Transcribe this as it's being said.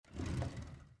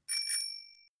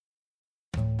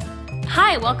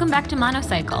Hi, welcome back to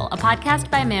Monocycle, a podcast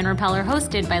by Man Repeller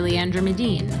hosted by Leandra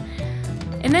Medine.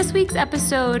 In this week's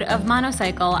episode of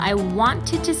Monocycle, I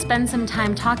wanted to spend some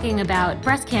time talking about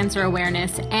breast cancer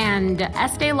awareness, and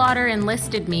Estee Lauder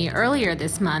enlisted me earlier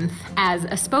this month as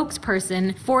a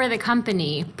spokesperson for the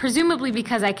company, presumably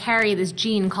because I carry this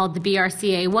gene called the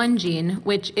BRCA1 gene,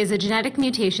 which is a genetic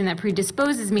mutation that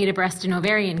predisposes me to breast and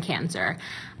ovarian cancer.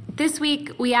 This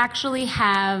week, we actually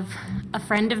have a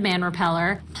friend of Man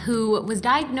Repeller who was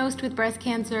diagnosed with breast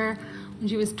cancer when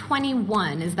she was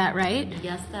 21. Is that right?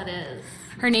 Yes, that is.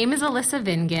 Her name is Alyssa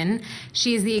Vingan.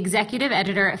 She's the executive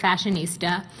editor at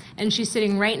Fashionista, and she's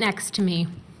sitting right next to me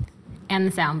and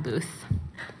the sound booth.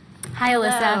 Hi,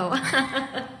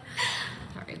 Alyssa.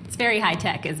 Sorry. It's very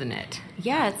high-tech, isn't it?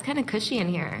 Yeah, it's kind of cushy in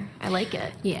here. I like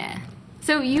it. Yeah.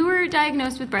 So you were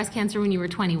diagnosed with breast cancer when you were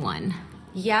 21.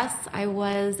 Yes, I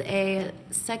was a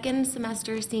second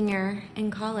semester senior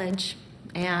in college,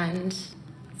 and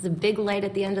it's a big light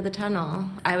at the end of the tunnel.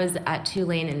 I was at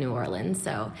Tulane in New Orleans,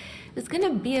 so it was going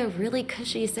to be a really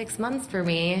cushy 6 months for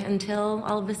me until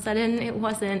all of a sudden it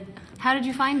wasn't. How did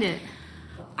you find it?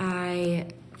 I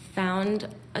found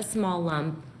a small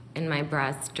lump in my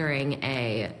breast during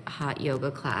a hot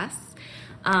yoga class.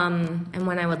 And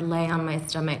when I would lay on my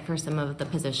stomach for some of the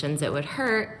positions, it would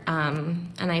hurt.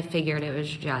 And I figured it was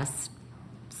just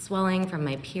swelling from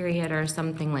my period or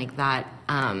something like that,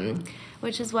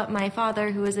 which is what my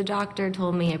father, who is a doctor,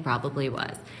 told me it probably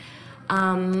was.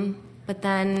 But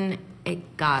then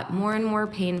it got more and more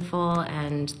painful,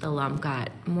 and the lump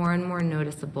got more and more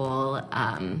noticeable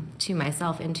to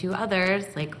myself and to others,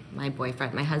 like my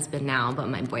boyfriend, my husband now, but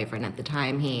my boyfriend at the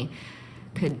time, he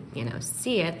could,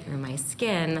 see it through my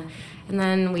skin. And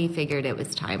then we figured it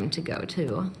was time to go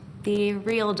to the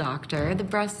real doctor, the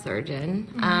breast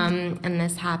surgeon. Mm-hmm. And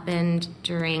this happened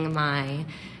during my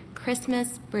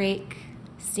Christmas break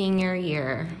senior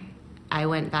year. I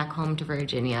went back home to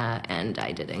Virginia, and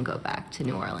I didn't go back to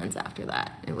New Orleans after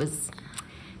that. It was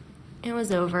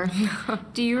over.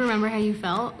 Do you remember how you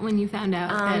felt when you found out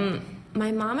that?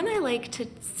 My mom and I like to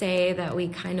say that we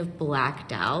kind of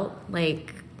blacked out.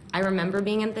 Like, I remember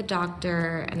being at the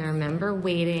doctor, and I remember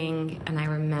waiting, and I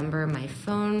remember my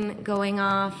phone going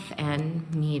off and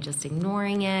me just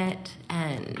ignoring it,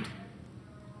 and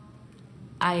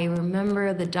I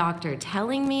remember the doctor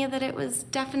telling me that it was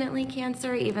definitely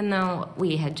cancer, even though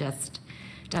we had just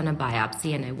done a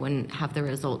biopsy and I wouldn't have the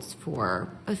results for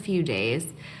a few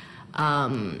days.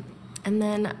 And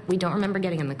then we don't remember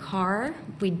getting in the car.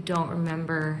 We don't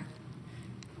remember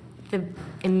the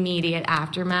immediate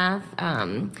aftermath.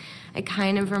 I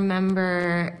kind of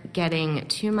remember getting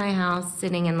to my house,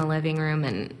 sitting in the living room,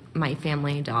 and my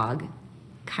family dog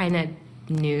kind of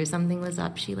knew something was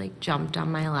up. She jumped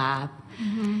on my lap.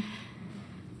 Mm-hmm.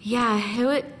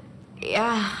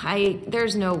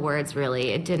 There's no words really.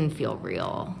 It didn't feel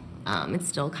real. It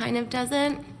still kind of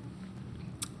doesn't.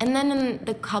 And then in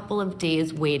the couple of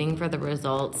days waiting for the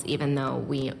results, even though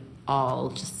we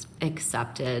all just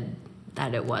accepted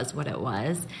that it was what it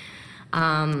was,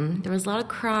 there was a lot of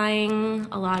crying,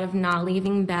 a lot of not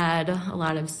leaving bed, a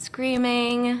lot of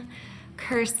screaming,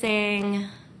 cursing,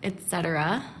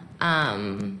 etc.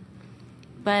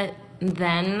 But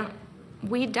then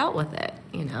we dealt with it,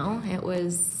 It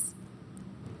was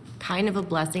kind of a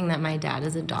blessing that my dad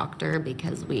is a doctor,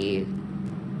 because we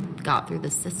got through the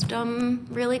system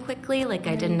really quickly. I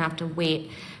didn't have to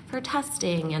wait for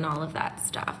testing and all of that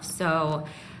stuff. So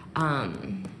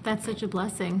That's such a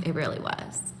blessing. it really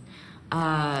was.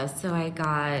 So I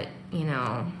got,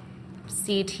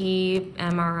 CT,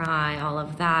 MRI, all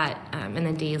of that in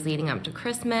the days leading up to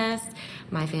Christmas.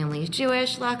 My family's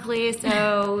Jewish, luckily,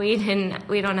 so we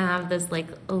don't have this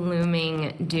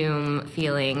looming doom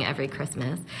feeling every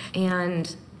Christmas.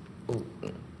 And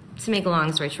to make a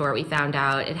long story short, we found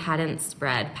out it hadn't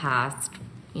spread past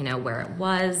where it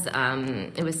was.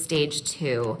 It was stage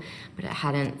 2, but it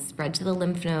hadn't spread to the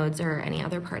lymph nodes or any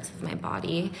other parts of my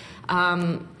body.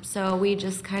 So we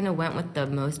just kind of went with the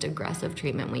most aggressive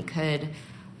treatment we could.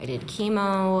 I did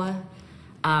chemo,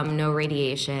 no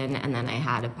radiation, and then I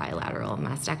had a bilateral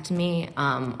mastectomy,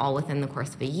 all within the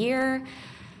course of a year.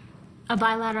 A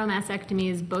bilateral mastectomy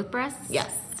is both breasts?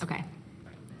 Yes. Okay.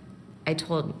 I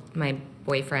told my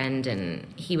boyfriend, and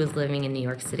he was living in New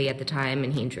York City at the time,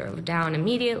 and he drove down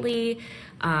immediately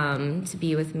to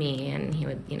be with me, and he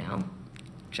would,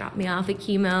 drop me off at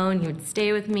chemo, and he would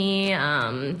stay with me.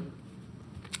 I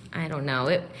don't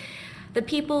know. The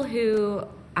people who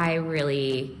I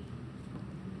really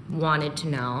wanted to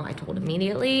know, I told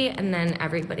immediately, and then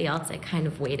everybody else I kind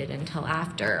of waited until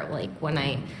after. When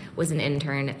I was an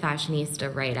intern at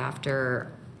Fashionista right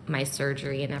after my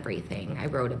surgery and everything. I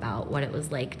wrote about what it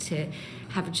was like to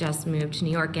have just moved to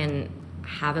New York and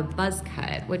have a buzz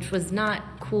cut, which was not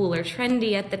cool or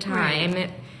trendy at the time.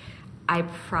 Right. I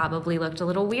probably looked a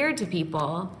little weird to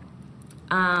people.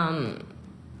 But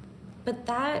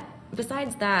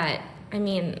besides that, I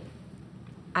mean,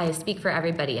 I speak for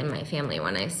everybody in my family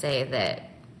when I say that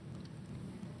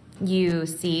you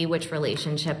see which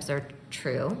relationships are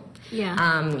true.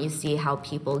 Yeah. You see how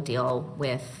people deal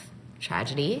with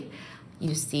tragedy.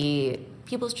 You see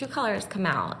people's true colors come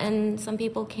out. And some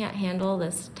people can't handle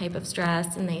this type of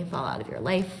stress and they fall out of your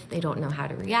life. They don't know how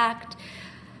to react.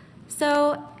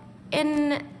 So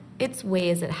in its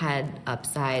ways, it had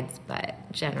upsides, but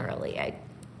generally I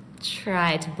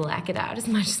try to black it out as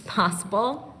much as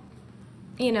possible.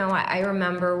 You know, I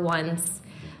remember once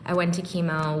I went to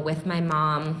chemo with my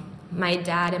mom, my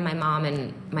dad and my mom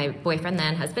and my boyfriend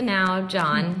then, husband now,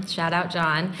 John, shout out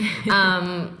John.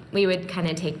 We would kind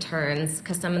of take turns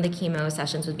because some of the chemo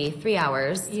sessions would be 3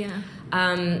 hours. Yeah.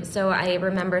 So I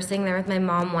remember sitting there with my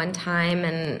mom one time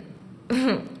and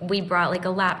we brought like a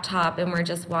laptop and we're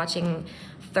just watching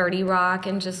 30 Rock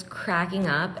and just cracking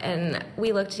up, and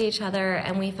we looked at each other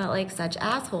and we felt like such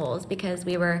assholes because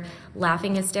we were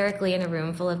laughing hysterically in a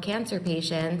room full of cancer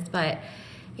patients. But,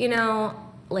 you know,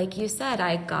 like you said,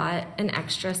 I got an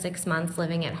extra 6 months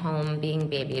living at home being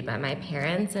babied by my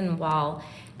parents, and while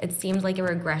it seemed like a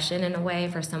regression in a way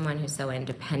for someone who's so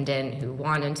independent, who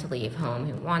wanted to leave home,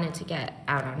 who wanted to get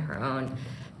out on her own,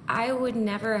 I would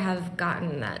never have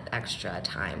gotten that extra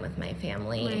time with my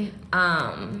family.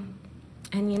 Right.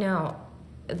 And, you know,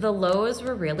 the lows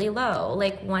were really low.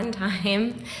 Like one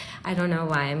time, I don't know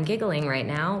why I'm giggling right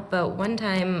now, but one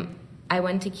time I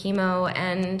went to chemo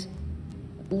and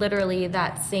literally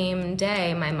that same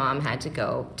day, my mom had to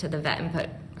go to the vet and put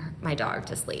my dog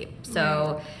to sleep.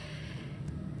 So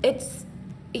it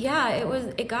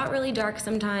got really dark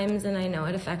sometimes, and I know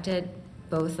it affected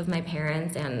both of my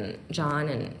parents and John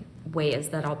in ways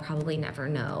that I'll probably never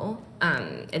know.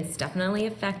 It's definitely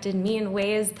affected me in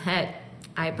ways that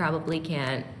I probably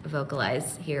can't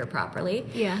vocalize here properly.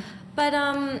 Yeah. But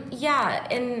yeah,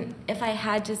 and if I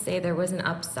had to say there was an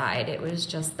upside, it was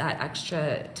just that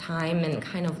extra time and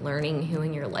kind of learning who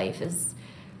in your life is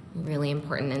really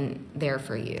important and there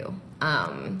for you.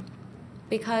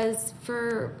 Because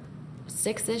for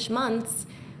 6-ish months,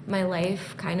 my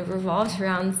life kind of revolved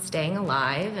around staying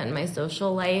alive, and my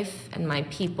social life and my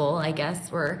people, I guess,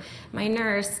 were my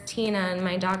nurse, Tina, and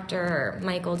my doctor,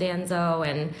 Michael Danzo,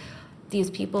 and these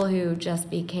people who just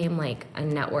became like a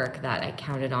network that I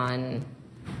counted on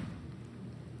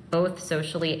both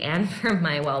socially and for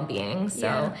my well-being. So,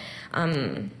 Yeah.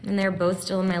 And they're both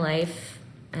still in my life,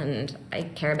 and I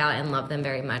care about and love them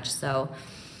very much. So,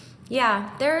 yeah,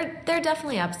 there are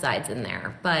definitely upsides in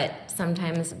there, but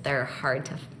sometimes they're hard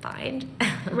to find.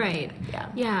 Right. Yeah.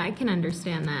 Yeah, I can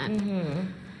understand that. Mm-hmm.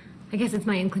 I guess it's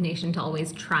my inclination to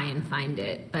always try and find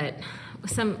it, but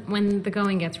when the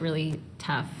going gets really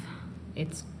tough,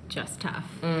 it's just tough.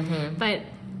 Mm-hmm. But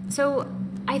so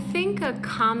I think a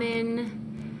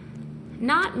common,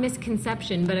 not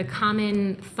misconception, but a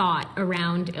common thought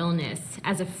around illness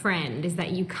as a friend is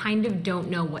that you kind of don't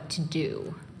know what to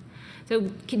do. So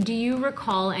do you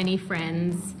recall any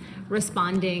friends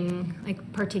responding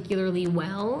like particularly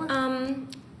well?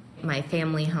 My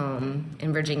family home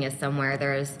in Virginia somewhere,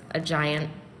 there's a giant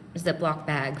Ziploc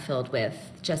bag filled with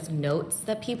just notes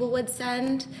that people would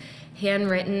send,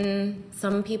 handwritten.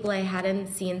 Some people I hadn't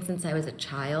seen since I was a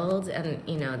child, and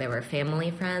you know, they were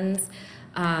family friends.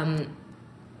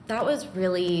 That was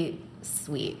really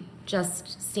sweet,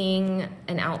 just seeing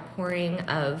an outpouring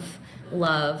of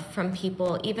love from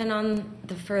people even on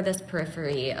the furthest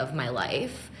periphery of my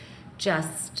life.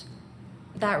 Just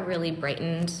that really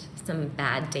brightened some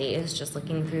bad days, just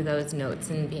looking through those notes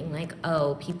and being like,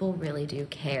 oh, people really do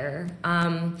care.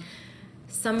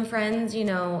 Some friends, you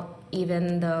know,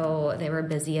 even though they were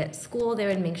busy at school, they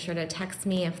would make sure to text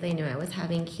me if they knew I was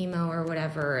having chemo or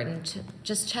whatever, and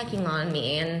just checking on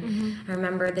me. And I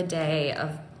remember the day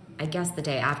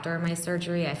after my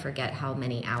surgery, I forget how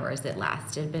many hours it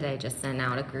lasted, but I just sent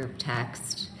out a group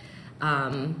text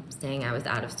saying I was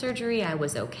out of surgery, I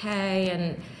was okay,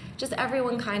 and just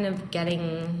everyone kind of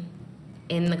getting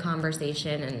in the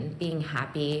conversation and being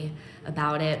happy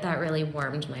about it. That really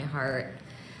warmed my heart.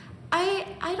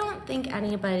 I don't think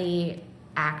anybody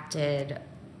acted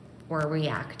or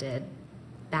reacted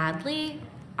badly.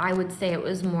 I would say it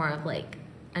was more of like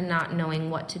a not knowing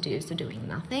what to do, so doing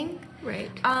nothing.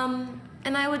 Right.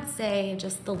 And I would say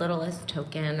just the littlest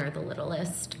token or the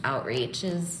littlest outreach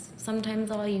is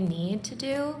sometimes all you need to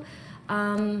do.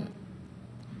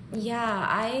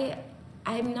 Yeah,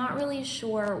 I'm not really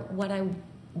sure what I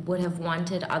would have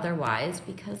wanted otherwise,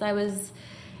 because I was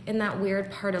in that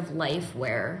weird part of life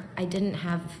where I didn't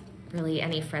have really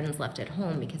any friends left at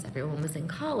home because everyone was in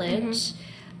college.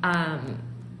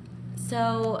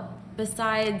 So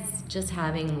besides just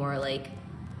having more like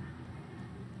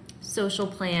social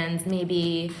plans,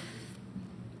 maybe,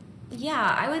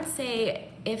 yeah, I would say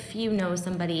if you know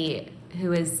somebody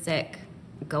who is sick,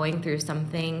 going through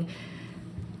something,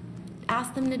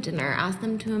 ask them to dinner, ask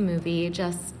them to a movie,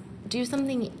 just do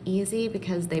something easy,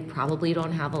 because they probably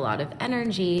don't have a lot of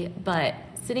energy, but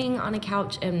sitting on a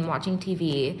couch and watching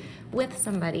TV with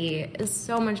somebody is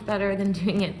so much better than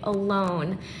doing it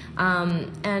alone.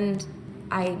 And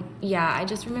I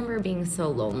just remember being so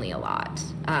lonely a lot.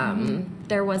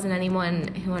 There wasn't anyone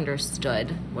who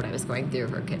understood what I was going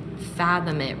through or could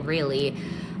fathom it, really.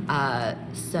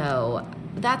 So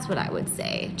that's what I would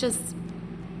say. Just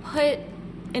put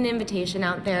an invitation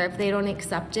out there. If they don't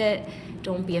accept it,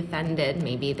 don't be offended.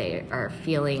 Maybe they are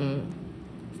feeling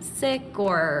sick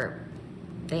or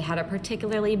they had a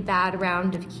particularly bad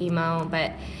round of chemo.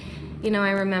 But, you know,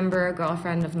 I remember a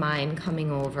girlfriend of mine coming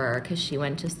over because she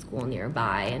went to school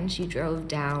nearby, and she drove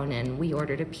down and we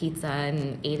ordered a pizza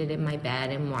and ate it in my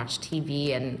bed and watched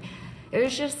TV. And it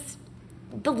was just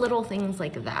the little things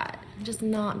like that, just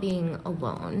not being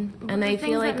alone. Well, and I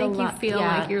feel like that make you feel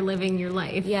like you're living your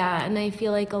life. Yeah, and I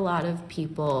feel like a lot of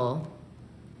people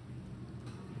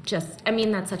just, I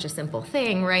mean, that's such a simple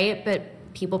thing, right? But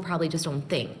people probably just don't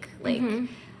think, like,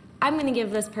 I'm going to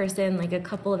give this person like a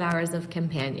couple of hours of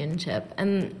companionship,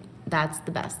 and that's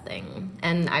the best thing.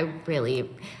 And I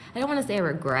don't want to say I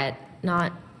regret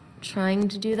not trying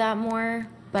to do that more,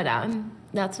 but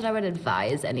that's what I would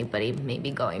advise anybody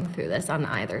maybe going through this on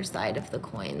either side of the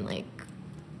coin. Like,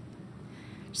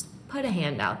 just put a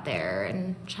hand out there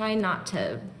and try not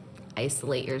to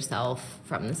isolate yourself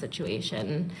from the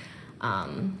situation.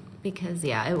 Because,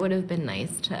 yeah, it would have been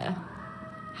nice to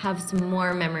have some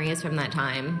more memories from that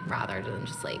time rather than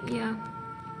just, like,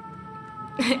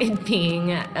 it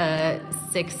being a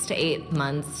 6 to 8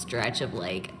 month stretch of,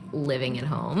 like, living at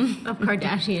home. Of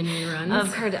Kardashian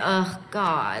reruns. Oh,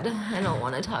 God. I don't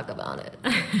want to talk about it.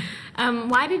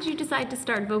 Why did you decide to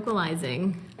start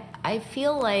vocalizing? I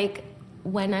feel like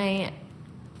when I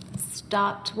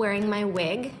stopped wearing my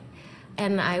wig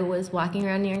and I was walking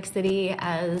around New York City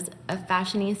as a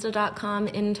fashionista.com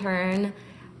intern,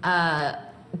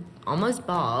 almost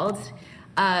bald,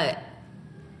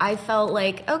 I felt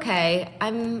like, okay,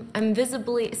 I'm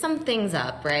visibly, something's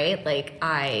up, right? Like,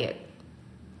 I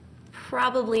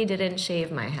probably didn't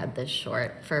shave my head this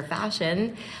short for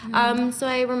fashion. So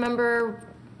I remember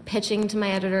pitching to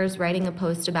my editors, writing a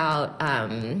post about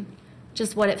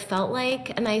just what it felt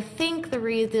like. And I think the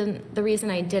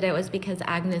reason I did it was because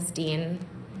Agnes Dean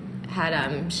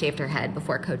had shaved her head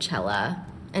before Coachella,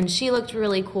 and she looked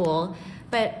really cool,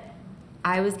 but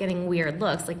I was getting weird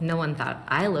looks. Like, no one thought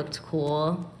I looked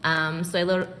cool. So I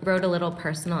wrote a little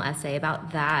personal essay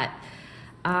about that.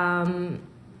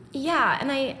 Yeah,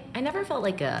 and I never felt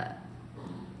like a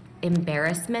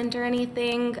embarrassment or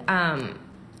anything.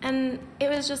 And it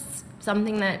was just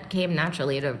something that came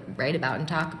naturally to write about and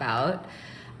talk about.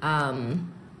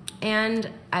 And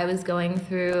I was going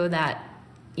through that,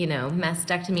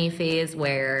 mastectomy phase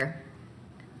where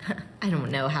I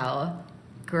don't know how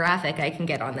graphic I can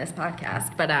get on this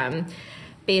podcast, but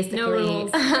basically, no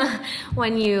rules.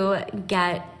 When you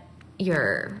get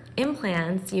your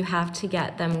implants, you have to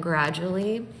get them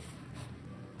gradually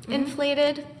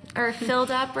inflated or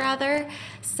filled up, rather.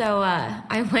 So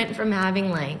I went from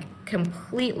having like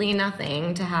completely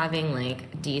nothing to having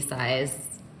like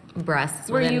D-size breasts.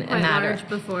 Were you within quite a matter. large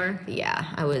before? Yeah,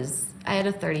 I had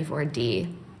a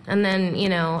 34D. And then,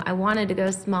 I wanted to go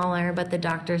smaller, but the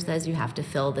doctor says you have to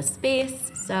fill the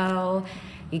space, so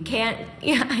you can't.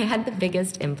 Yeah, I had the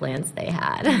biggest implants they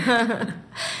had.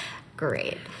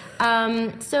 Great.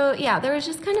 So, yeah, there was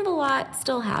just kind of a lot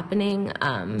still happening,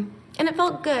 and it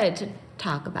felt good to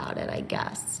talk about it, I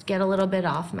guess. Get a little bit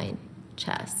off my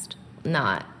chest.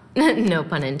 Not, no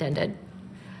pun intended.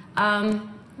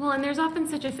 Well, and there's often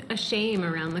such a shame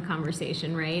around the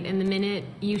conversation, right? And the minute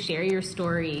you share your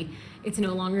story, it's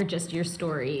no longer just your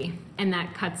story, and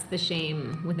that cuts the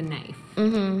shame with a knife.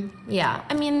 Yeah.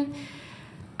 I mean,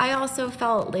 I also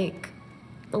felt like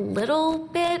a little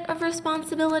bit of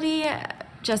responsibility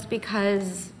just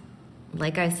because,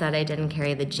 like I said, I didn't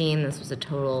carry the gene. This was a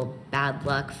total bad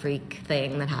luck freak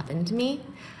thing that happened to me.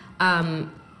 I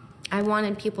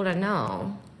wanted people to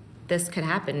know this could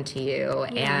happen to you,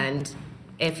 and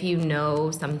if you know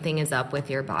something is up with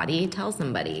your body, tell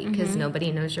somebody, because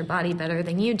nobody knows your body better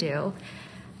than you do.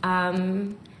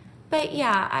 But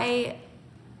yeah,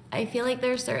 I feel like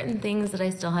there's certain things that I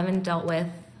still haven't dealt with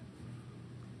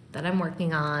that I'm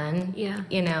working on. Yeah.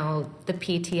 You know, the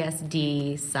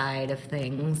PTSD side of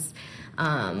things.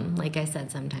 Like I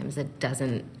said, sometimes it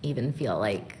doesn't even feel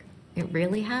like it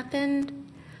really happened.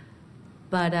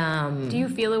 But do you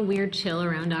feel a weird chill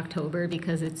around October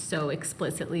because it's so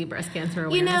explicitly Breast Cancer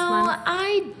Awareness Month?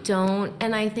 I don't,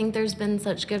 and I think there's been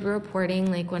such good reporting.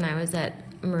 Like when I was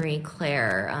at Marie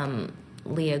Claire,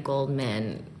 Leah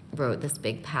Goldman wrote this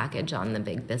big package on the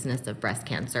big business of breast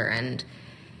cancer, and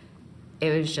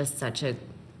it was just such a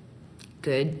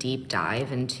good deep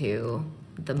dive into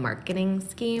the marketing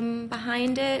scheme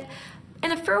behind it.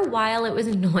 And for a while, it was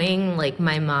annoying. Like,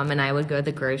 my mom and I would go to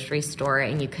the grocery store,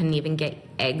 and you couldn't even get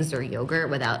eggs or yogurt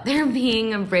without there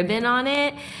being a ribbon on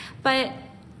it. But,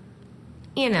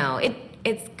 you know,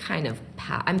 it's kind of,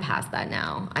 I'm past that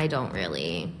now. I don't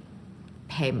really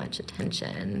pay much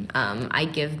attention. I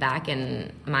give back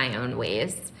in my own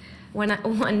ways.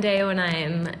 One day when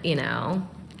I'm, you know,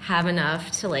 have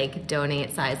enough to, like,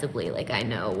 donate sizably, like, I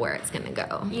know where it's going to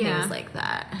go. Yeah. Things like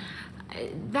that.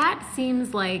 That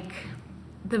seems like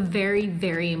the very,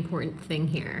 very important thing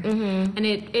here. Mm-hmm. And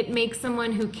it makes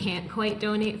someone who can't quite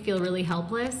donate feel really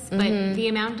helpless, but the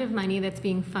amount of money that's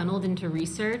being funneled into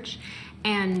research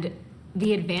and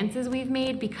the advances we've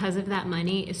made because of that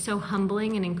money is so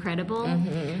humbling and incredible.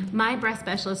 My breast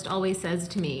specialist always says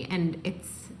to me, and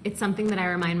it's something that I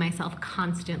remind myself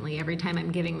constantly every time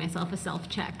I'm giving myself a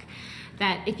self-check,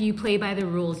 that if you play by the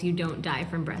rules, you don't die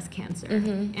from breast cancer.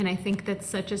 And I think that's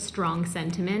such a strong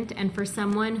sentiment. And for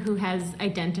someone who has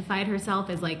identified herself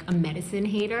as like a medicine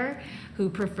hater, who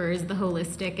prefers the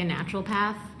holistic and natural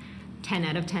path 10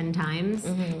 out of 10 times,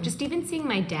 just even seeing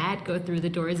my dad go through the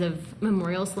doors of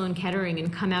Memorial Sloan Kettering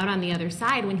and come out on the other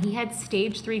side when he had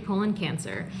stage 3 colon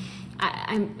cancer.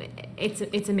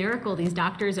 It's a miracle. These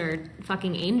doctors are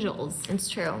fucking angels. It's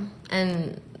true.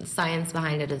 And science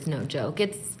behind it is no joke.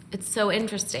 It's so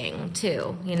interesting,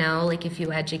 too, you know? Like, if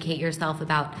you educate yourself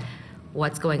about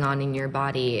what's going on in your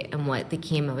body and what the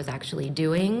chemo is actually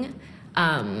doing,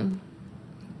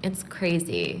 it's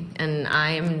crazy. And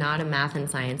I am not a math and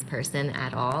science person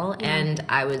at all, and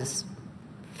I was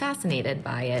fascinated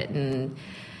by it. And,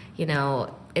 you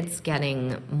know, it's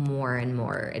getting more and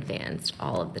more advanced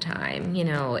all of the time. You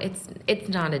know, it's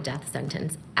not a death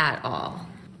sentence at all.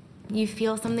 You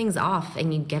feel something's off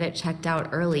and you get it checked out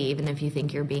early, even if you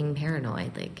think you're being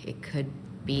paranoid. Like, it could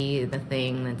be the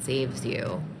thing that saves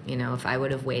you. You know, if I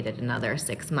would have waited another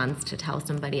 6 months to tell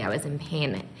somebody I was in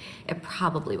pain, it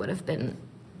probably would have been,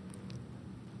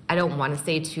 I don't want to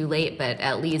say too late, but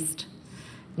at least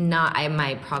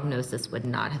my prognosis would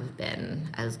not have been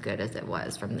as good as it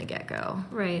was from the get-go.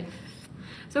 Right.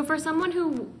 So for someone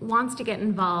who wants to get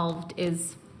involved,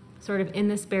 is sort of in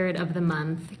the spirit of the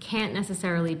month, can't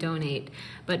necessarily donate,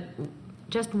 but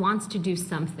just wants to do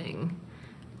something,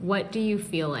 what do you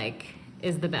feel like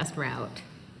is the best route?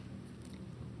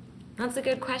 That's a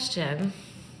good question.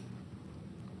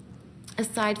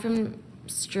 Aside from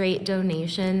straight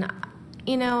donation,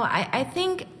 you know, I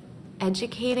think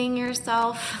educating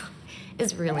yourself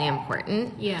is really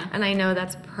important. Yeah. And I know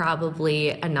that's probably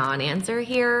a non-answer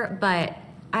here, but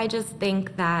I just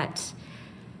think that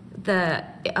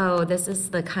this is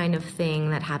the kind of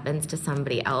thing that happens to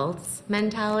somebody else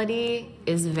mentality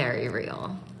is very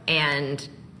real. And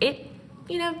it,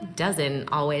 you know, doesn't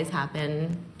always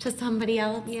happen to somebody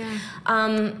else. Yeah.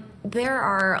 There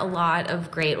are a lot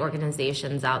of great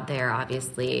organizations out there,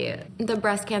 obviously. The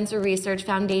Breast Cancer Research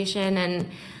Foundation, and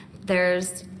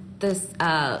there's this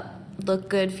Look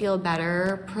Good, Feel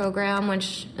Better program,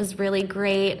 which is really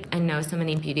great. I know so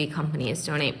many beauty companies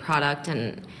donate product,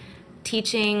 and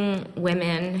teaching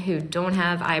women who don't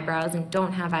have eyebrows and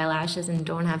don't have eyelashes and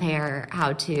don't have hair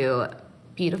how to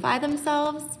beautify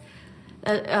themselves.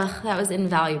 That was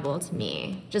invaluable to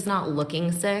me. Just not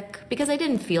looking sick, because I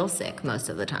didn't feel sick most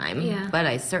of the time, but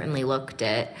I certainly looked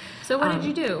it. So what did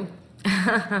you do?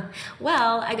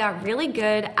 Well, I got really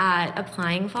good at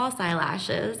applying false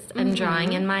eyelashes and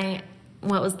drawing in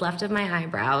what was left of my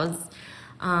eyebrows.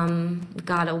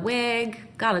 Got a wig,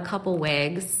 got a couple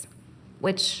wigs,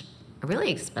 which are really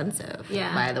expensive,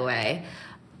 by the way.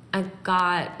 I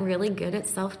got really good at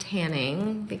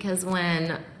self-tanning, because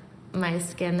when my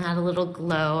skin had a little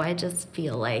glow, I just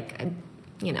feel like,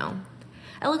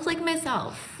 I look like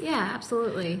myself. Yeah,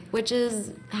 absolutely. Which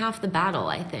is half the battle,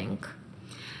 I think.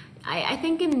 I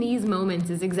think in these moments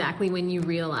is exactly when you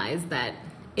realize that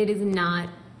it is not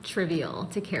trivial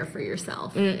to care for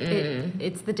yourself.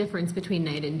 It's the difference between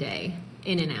night and day,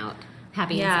 in and out,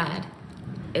 happy and sad.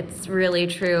 It's really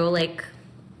true. Like,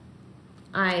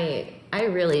 I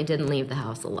really didn't leave the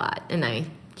house a lot, and I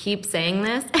keep saying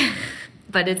this,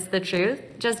 but it's the truth,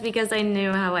 just because I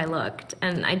knew how I looked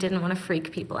and I didn't want to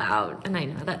freak people out. And I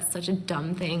know that's such a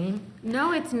dumb thing.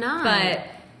 No, it's not. But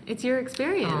it's your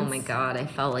experience. Oh my God, I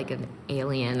felt like an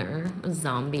alien or a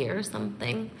zombie or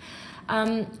something.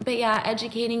 But yeah,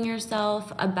 educating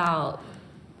yourself about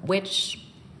which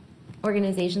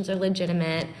organizations are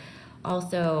legitimate.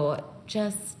 Also,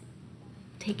 just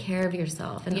take care of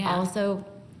yourself. And also,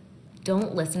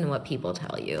 don't listen to what people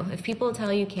tell you. If people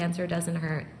tell you cancer doesn't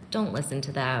hurt, don't listen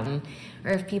to them.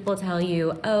 Or if people tell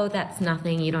you, oh, that's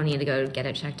nothing, you don't need to go get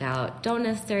it checked out, don't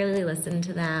necessarily listen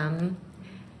to them.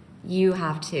 You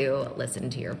have to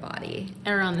listen to your body.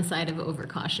 Err on the side of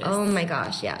overcautious. Oh my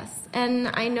gosh, yes.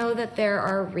 And I know that there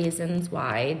are reasons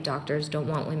why doctors don't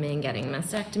want women getting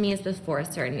mastectomies before a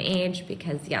certain age,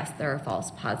 because yes, there are false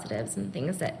positives and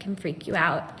things that can freak you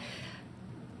out.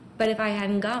 But if I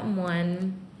hadn't gotten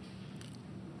one,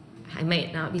 I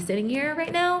might not be sitting here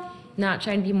right now, not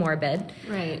trying to be morbid.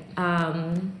 Right.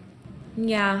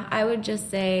 Yeah, I would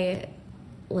just say,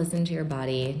 listen to your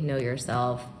body, know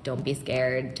yourself, don't be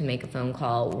scared to make a phone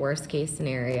call. Worst case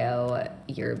scenario,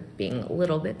 you're being a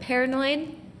little bit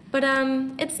paranoid. But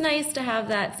it's nice to have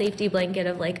that safety blanket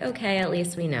of like, okay, at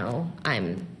least we know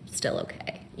I'm still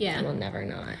okay. Yeah. And we'll never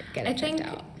not get it checked out.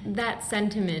 I think that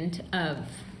sentiment of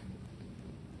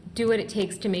do what it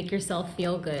takes to make yourself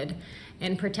feel good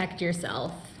and protect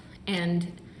yourself,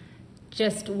 and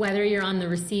just whether you're on the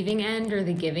receiving end or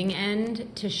the giving end,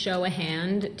 to show a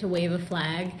hand, to wave a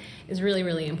flag is really,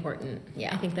 really important.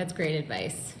 Yeah. I think that's great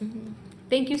advice. Mm-hmm.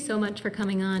 Thank you so much for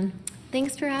coming on.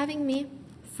 Thanks for having me.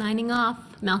 Signing off,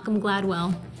 Malcolm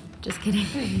Gladwell. Just kidding.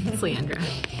 It's Leandra.